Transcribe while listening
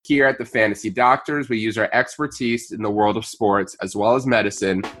Here at the Fantasy Doctors, we use our expertise in the world of sports as well as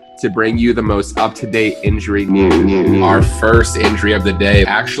medicine to bring you the most up-to-date injury news. Our first injury of the day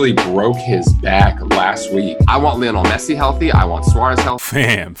actually broke his back last week. I want Lionel Messi healthy. I want Suarez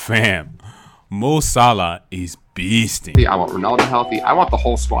healthy. Fam. Mo Salah is beasting. I want Ronaldo healthy. I want the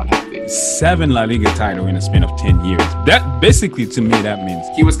whole squad healthy. 7 La Liga title in a span of 10 years. That basically, to me, that means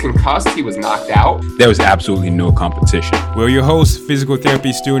he was concussed. He was knocked out. There was absolutely no competition. We're your hosts, physical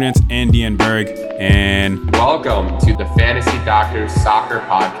therapy students, Andy and Berg, and welcome to the Fantasy Doctors Soccer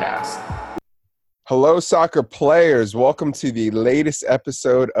Podcast. Hello, soccer players. Welcome to the latest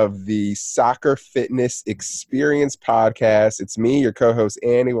episode of the Soccer Fitness Experience Podcast. It's me, your co-host,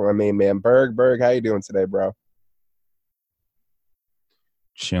 Andy, with my main man, Berg. Berg, how you doing today, bro?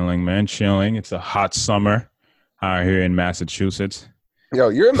 Chilling, man, chilling. It's a hot summer out here in Massachusetts. Yo,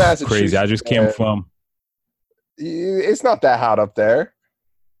 you're in Massachusetts. Crazy. I just came from. It's not that hot up there.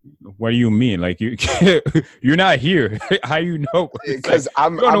 What do you mean? Like you're not here. How you know? Because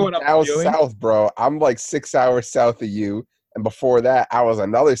I'm down south, bro. I'm like 6 hours south of you, and before that, I was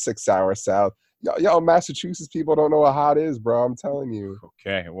another 6 hours south. Yo, Massachusetts people don't know what hot is, bro. I'm telling you.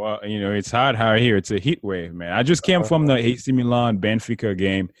 Okay, well, it's hot out here. It's a heat wave, man. I just came from the AC Milan Benfica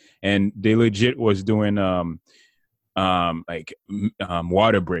game, and they legit was doing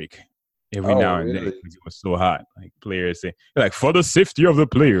water break. Every now and then, because it was so hot. Like players say, like for the safety of the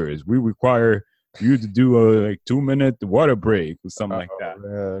players, we require you to do a 2-minute water break or something like that.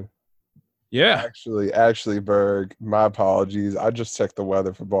 Man. Yeah, actually, Berg, my apologies. I just checked the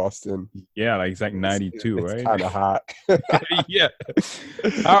weather for Boston. Yeah, like it's like 92, it's right? Kind of hot. Yeah.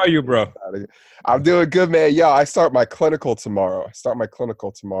 How are you, bro? I'm doing good, man. Yeah, I start my clinical tomorrow.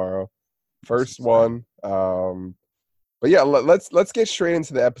 First one. But yeah, let's get straight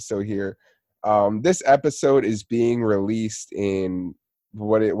into the episode here. This episode is being released in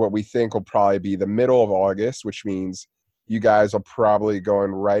what we think will probably be the middle of August, which means you guys are probably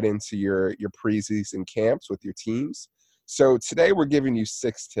going right into your preseason camps with your teams. So today we're giving you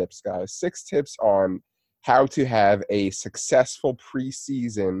 6 tips, guys. 6 tips on how to have a successful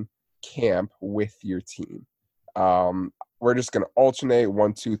preseason camp with your team. We're just going to alternate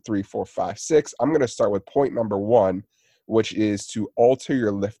 1, 2, 3, 4, 5, 6. I'm going to start with point number 1, which is to alter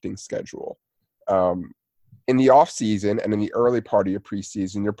your lifting schedule. In the off season and in the early part of your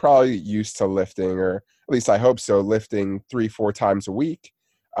preseason, you're probably used to lifting, or at least I hope so, lifting 3-4 times a week.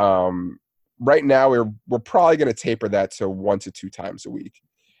 Right now, we're probably going to taper that to 1 to 2 times a week.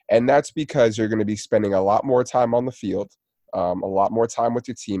 And that's because you're going to be spending a lot more time on the field, a lot more time with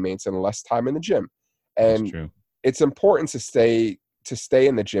your teammates, and less time in the gym. And that's true. It's important to stay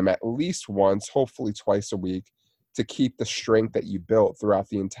in the gym at least once, hopefully twice a week, to keep the strength that you built throughout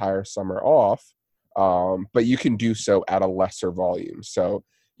the entire summer off. But you can do so at a lesser volume. So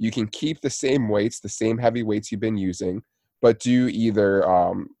you can keep the same weights, the same heavy weights you've been using, but do either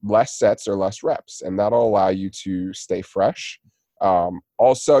less sets or less reps, and that'll allow you to stay fresh.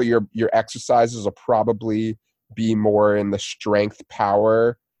 Also, your exercises will probably be more in the strength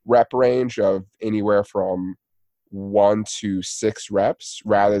power rep range of anywhere from 1 to 6 reps,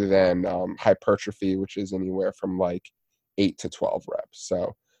 rather than hypertrophy, which is anywhere from like 8 to 12 reps.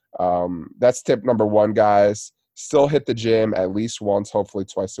 So that's tip number 1, guys. Still hit the gym at least once, hopefully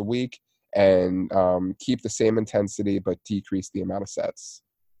twice a week, and keep the same intensity but decrease the amount of sets.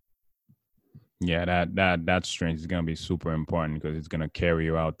 Yeah, that strength is going to be super important because it's going to carry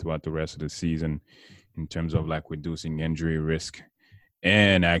you out throughout the rest of the season in terms of like reducing injury risk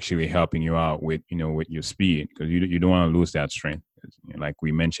and actually helping you out with your speed, because you don't want to lose that strength. Like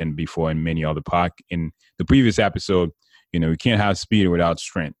we mentioned before in many other in the previous episode, you can't have speed without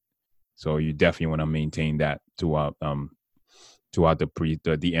strength. So you definitely want to maintain that throughout the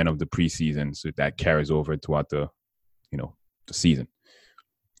end of the preseason, so that carries over throughout the season.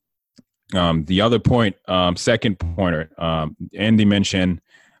 The other point, second pointer, Andy mentioned.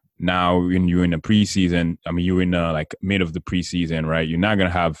 Now, when you're in the preseason, you're in like mid of the preseason, right? You're not gonna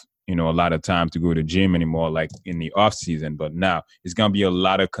have a lot of time to go to the gym anymore, like in the off season. But now it's gonna be a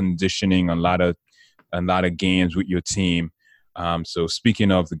lot of conditioning, a lot of games with your team. So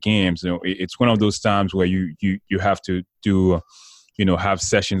speaking of the games, it's one of those times where you have to do, have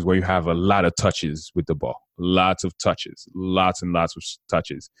sessions where you have a lot of touches with the ball, lots and lots of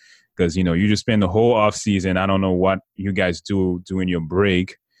touches, because you just spend the whole off season. I don't know what you guys do during your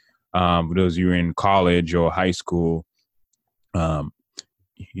break. For those of you in college or high school,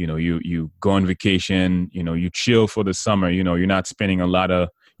 you go on vacation, you chill for the summer, you're not getting a lot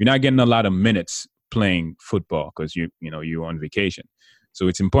of minutes playing football because you're on vacation. So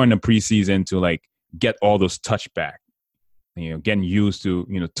it's important in preseason to like get all those touch back, getting used to,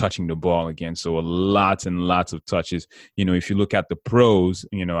 touching the ball again. So lots and lots of touches. If you look at the pros,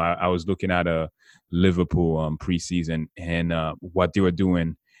 I was looking at a Liverpool preseason, and what they were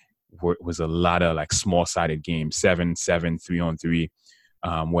doing was a lot of like small-sided games, 7-7,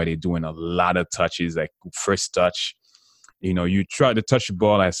 3-on-3, where they're doing a lot of touches, like first touch. You try to touch the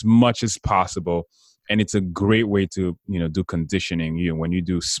ball as much as possible, and it's a great way to, do conditioning. When you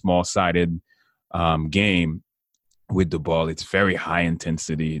do small-sided game with the ball, it's very high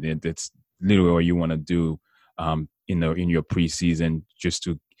intensity. That's literally what you want to do in your preseason, just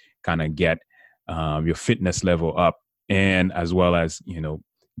to kind of get your fitness level up, and as well as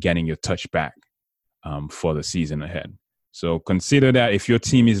getting your touch back for the season ahead. So consider that. If your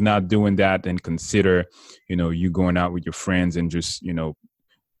team is not doing that, then consider you going out with your friends and just you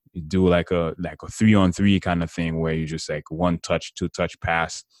do like a 3-on-3 kind of thing, where you just like 1-touch, 2-touch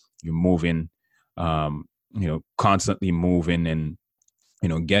pass. You're moving, constantly moving, and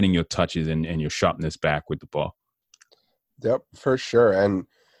getting your touches and your sharpness back with the ball. Yep, for sure. And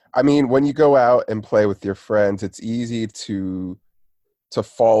I mean, when you go out and play with your friends, it's easy to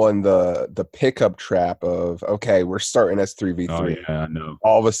fall in the pickup trap of, okay, we're starting as 3v3. Oh, yeah, I know.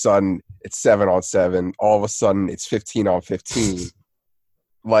 All of a sudden it's 7-on-7. All of a sudden it's 15-on-15.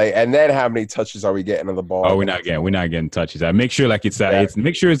 And then how many touches are we getting on the ball? Oh, we're not getting touches. I make sure like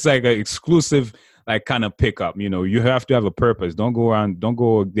make sure it's like an exclusive like kind of pickup. You have to have a purpose. Don't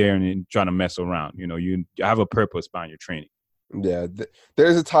go there and try to mess around. You have a purpose behind your training. Yeah,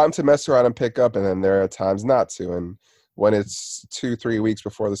 there's a time to mess around and pick up, and then there are times not to. And when it's 2-3 weeks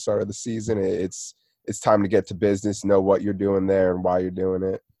before the start of the season, it's time to get to business, know what you're doing there and why you're doing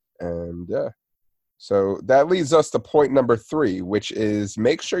it. And yeah. So that leads us to point number 3, which is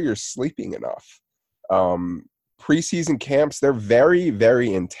make sure you're sleeping enough. Preseason camps, they're very,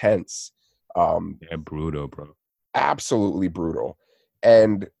 very intense. Yeah, brutal, bro. Absolutely brutal.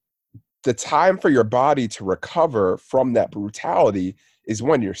 And the time for your body to recover from that brutality is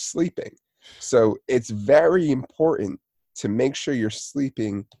when you're sleeping. So it's very important to make sure you're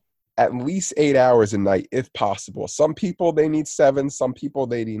sleeping at least 8 hours a night if possible. Some people, they need 7. Some people,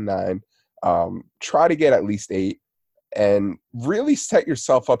 they need 9. Try to get at least 8 and really set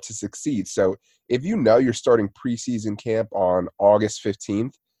yourself up to succeed. So if you're starting preseason camp on August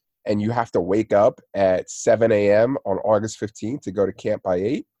 15th and you have to wake up at 7 a.m. on August 15th to go to camp by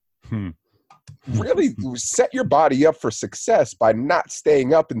 8, really set your body up for success by not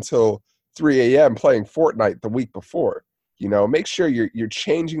staying up until 3 a.m. playing Fortnite the week before. Make sure you're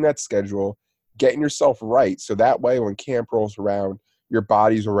changing that schedule, getting yourself right, so that way when camp rolls around, your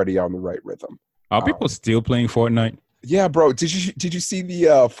body's already on the right rhythm. Are people still playing Fortnite? Yeah, bro. Did you see the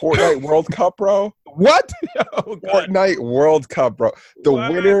Fortnite World Cup, bro? What? Oh, Fortnite World Cup, bro. The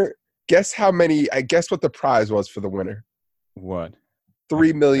What? winner. Guess how many? I guess what the prize was for the winner. What?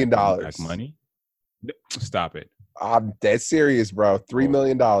 $3 million. Like money? Stop it. I'm dead serious, bro. $3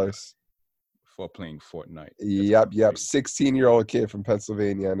 million. For playing Fortnite. Yep. 16-year-old kid from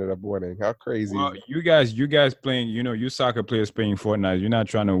Pennsylvania ended up winning. How crazy. Well, you guys playing, you soccer players playing Fortnite, you're not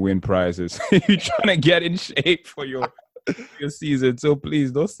trying to win prizes. You're trying to get in shape for your season. So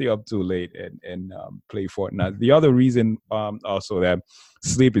please don't stay up too late and play Fortnite. The other reason also that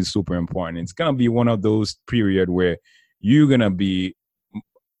sleep is super important. It's going to be one of those period where you're going to be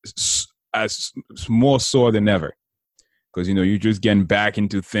as more sore than ever. Because, you're just getting back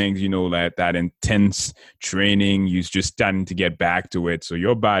into things, like that intense training. You're just starting to get back to it. So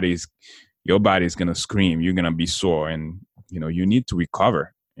your body's going to scream. You're going to be sore. And, you need to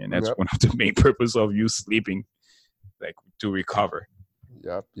recover. And that's one of the main purpose of you sleeping, like to recover.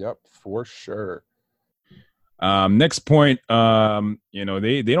 Yep, for sure. Next point,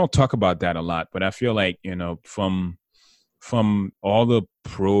 they don't talk about that a lot. But I feel like, from all the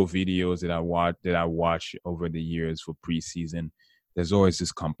pro videos that I watch over the years for preseason, there's always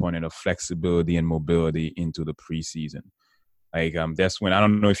this component of flexibility and mobility into the preseason. Like that's when, I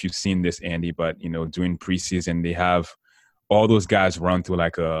don't know if you've seen this, Andy, but during preseason they have all those guys run through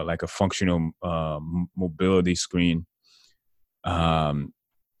like a functional mobility screen. Then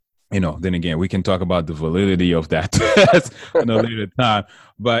again, we can talk about the validity of that at a later time.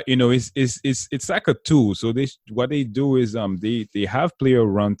 But it's like a tool. So what they do is they have player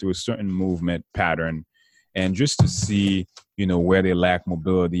run through a certain movement pattern, and just to see where they lack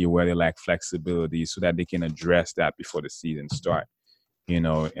mobility, where they lack flexibility, so that they can address that before the season start.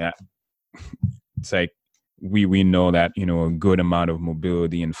 It's like we know that a good amount of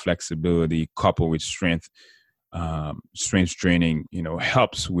mobility and flexibility coupled with strength training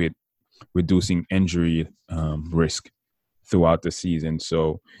helps with reducing injury risk throughout the season.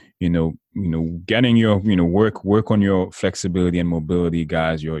 So, getting your, work on your flexibility and mobility,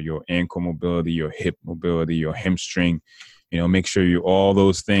 guys, your ankle mobility, your hip mobility, your hamstring, make sure all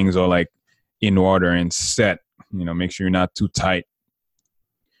those things are like in order and set, make sure you're not too tight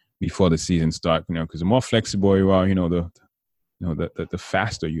before the season starts, because the more flexible you are, the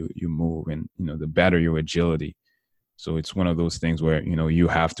faster you move, and, the better your agility. So it's one of those things where, you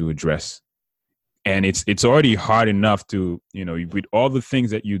have to address. And it's already hard enough to, with all the things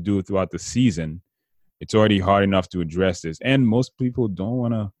that you do throughout the season, it's already hard enough to address this. And most people don't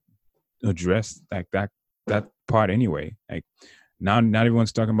want to address like that part anyway. Like now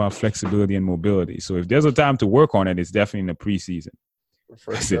everyone's talking about flexibility and mobility. So if there's a time to work on it, it's definitely in the preseason.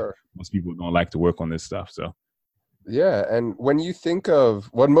 For sure. Most people don't like to work on this stuff. So yeah, and when you think of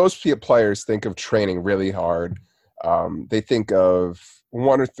when most players think of training really hard, they think of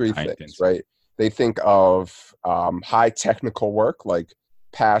one or three things, right? They think of high technical work like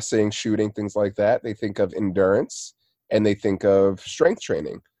passing, shooting, things like that. They think of endurance, and they think of strength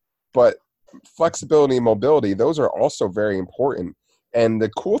training. But flexibility and mobility, those are also very important. And the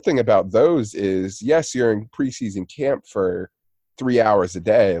cool thing about those is, yes, you're in preseason camp for 3 hours a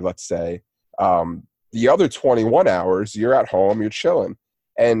day, let's say. The other 21 hours, you're at home, you're chilling.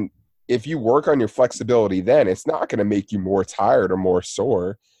 And if you work on your flexibility then, it's not going to make you more tired or more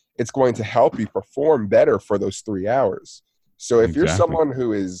sore. It's going to help you perform better for those 3 hours. So if you're someone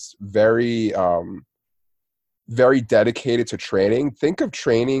who is very, very dedicated to training, think of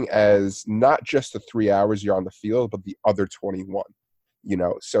training as not just the 3 hours you're on the field, but the other 21,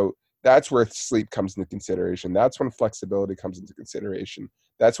 So that's where sleep comes into consideration. That's when flexibility comes into consideration.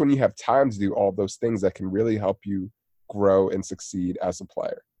 That's when you have time to do all those things that can really help you grow and succeed as a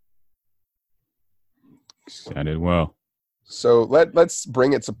player. I did well. So let's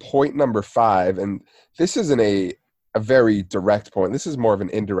bring it to point number 5. And this isn't a very direct point. This is more of an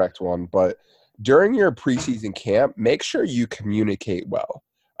indirect one. But during your preseason camp, make sure you communicate well.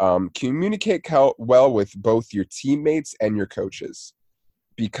 Communicate well with both your teammates and your coaches.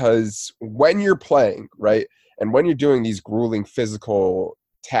 Because when you're playing, right, and when you're doing these grueling physical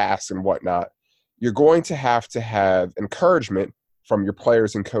tasks and whatnot, you're going to have encouragement from your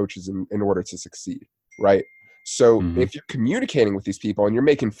players and coaches in order to succeed, right? So if you're communicating with these people and you're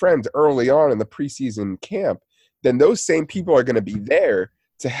making friends early on in the preseason camp, then those same people are going to be there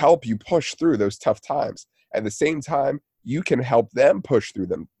to help you push through those tough times. At the same time, you can help them push through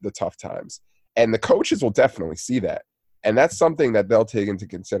the tough times. And the coaches will definitely see that. And that's something that they'll take into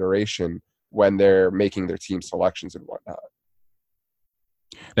consideration when they're making their team selections and whatnot.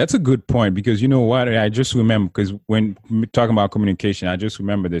 That's a good point, because you know what? I just remember, because when talking about communication, I just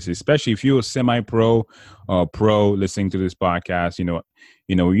remember this, especially if you're a semi-pro or pro listening to this podcast, you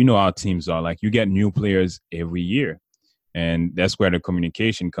know how teams are. Like, you get new players every year. And that's where the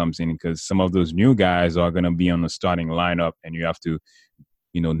communication comes in, because some of those new guys are going to be on the starting lineup, and you have to,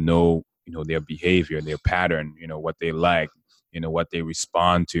 know their behavior, their pattern, what they like, what they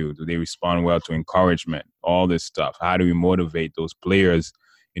respond to. Do they respond well to encouragement? All this stuff. How do we motivate those players,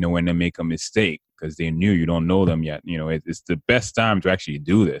 when they make a mistake, because they're new, you don't know them yet. It's the best time to actually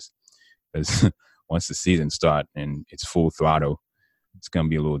do this, because once the season starts and it's full throttle, it's going to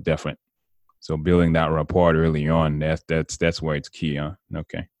be a little different. So building that rapport early on, that's where it's key, huh?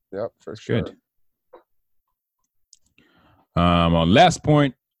 Okay. Yep, for sure. Good. Our last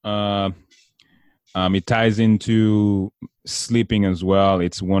point, it ties into sleeping as well.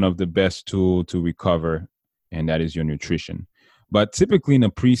 It's one of the best tools to recover, and that is your nutrition. But typically in the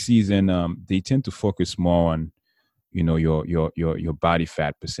preseason, they tend to focus more on, your body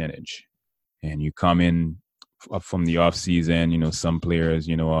fat percentage. And you come in from the off season, some players,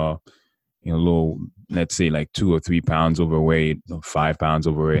 are little, let's say like 2 or 3 pounds overweight, 5 pounds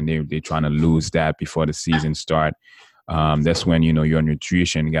overweight, and they're trying to lose that before the season start. That's when, your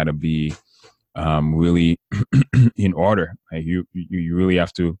nutrition got to be really in order. Like you really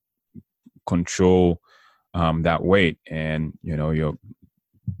have to control that weight, and, you're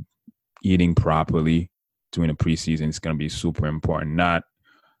eating properly during the preseason is going to be super important, not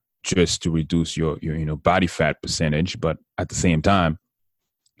just to reduce your body fat percentage, but at the same time,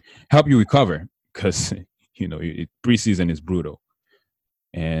 help you recover, because, preseason is brutal.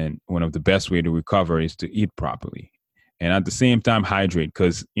 And one of the best way to recover is to eat properly. And at the same time, hydrate,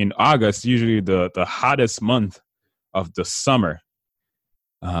 because in August, usually the hottest month of the summer.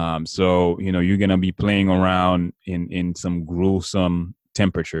 So, you're going to be playing around in some gruesome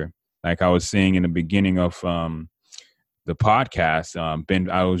temperature. Like I was saying in the beginning of the podcast,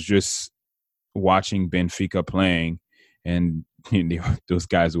 I was just watching Benfica playing, and those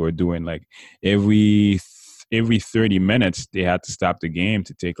guys were doing like every every 30 minutes, they had to stop the game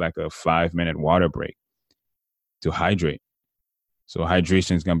to take like a 5-minute water break to hydrate. So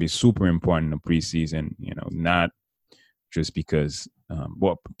hydration is going to be super important in the preseason, not just because,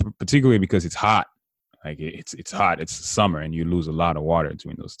 particularly because it's hot. Like it's hot, it's summer, and you lose a lot of water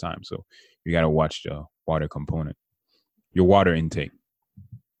during those times. So you got to watch the water component, your water intake.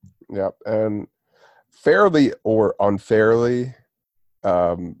 Yep. And fairly or unfairly,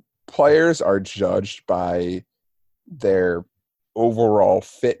 players are judged by their overall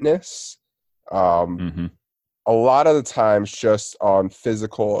fitness. A lot of the times just on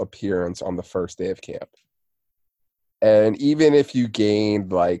physical appearance on the first day of camp. And even if you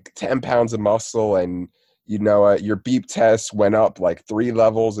gained like 10 pounds of muscle and, your beep test went up like 3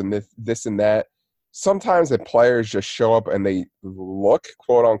 levels and this and that, sometimes the players just show up and they look,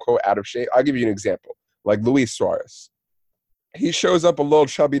 quote unquote, out of shape. I'll give you an example. Like Luis Suarez. He shows up a little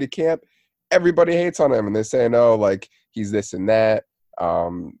chubby to camp. Everybody hates on him and they're saying, oh, like he's this and that.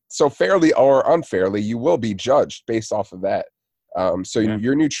 So fairly or unfairly, you will be judged based off of that.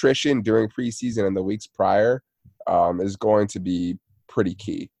 Your nutrition during preseason and the weeks prior is going to be pretty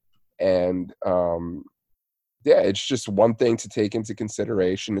key. And it's just one thing to take into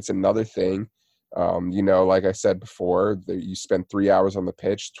consideration. It's another thing. Like I said before, you spend 3 hours on the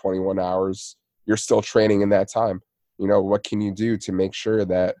pitch, 21 hours, you're still training in that time. What can you do to make sure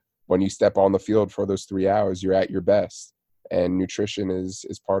that when you step on the field for those 3 hours, you're at your best? And nutrition is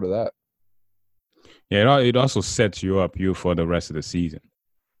part of that. Yeah, it also sets you up for the rest of the season.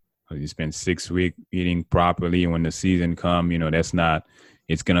 You spend 6 weeks eating properly. When the season comes,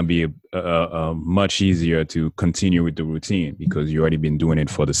 it's going to be a much easier to continue with the routine because you already been doing it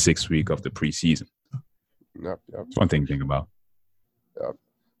for the 6 week of the preseason. Yep. It's one thing to think about. Yep.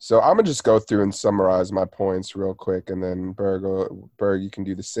 So I'm going to just go through and summarize my points real quick, and then Berg, you can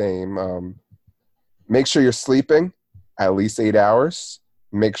do the same. Make sure you're sleeping at least 8 hours.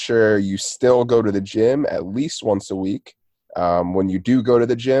 Make sure you still go to the gym at least once a week. When you do go to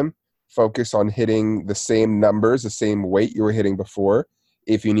the gym, focus on hitting the same numbers, the same weight you were hitting before.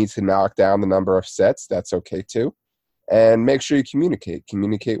 If you need to knock down the number of sets, that's okay too. And make sure you communicate.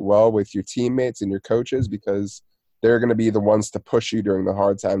 Communicate well with your teammates and your coaches because they're going to be the ones to push you during the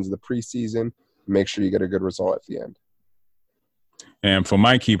hard times of the preseason. Make sure you get a good result at the end. And for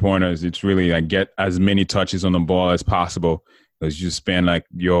my key pointers, it's really like get as many touches on the ball as possible because you spend like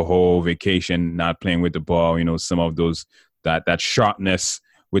your whole vacation not playing with the ball. Some of those that sharpness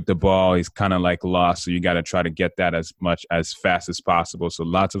with the ball is kind of like lost. So you got to try to get that as fast as possible. So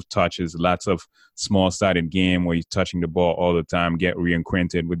lots of touches, lots of small-sided game where you're touching the ball all the time. Get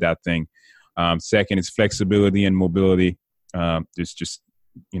reacquainted with that thing. Second is flexibility and mobility. There's just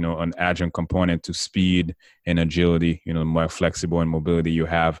an adjunct component to speed and agility. The more flexible and mobility you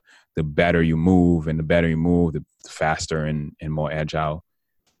have, the better you move, and the better you move, the faster and more agile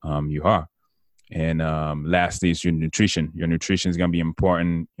you are. And lastly is your nutrition. Your nutrition is going to be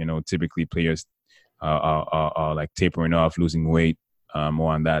important. Typically players are like tapering off, losing weight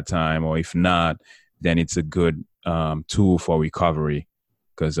more on that time, or if not, then it's a good tool for recovery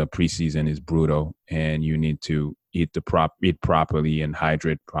because a preseason is brutal and you need to eat properly and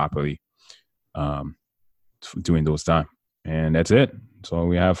hydrate properly during those times. And that's it. That's all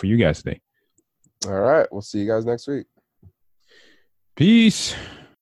we have for you guys today. All right. We'll see you guys next week. Peace.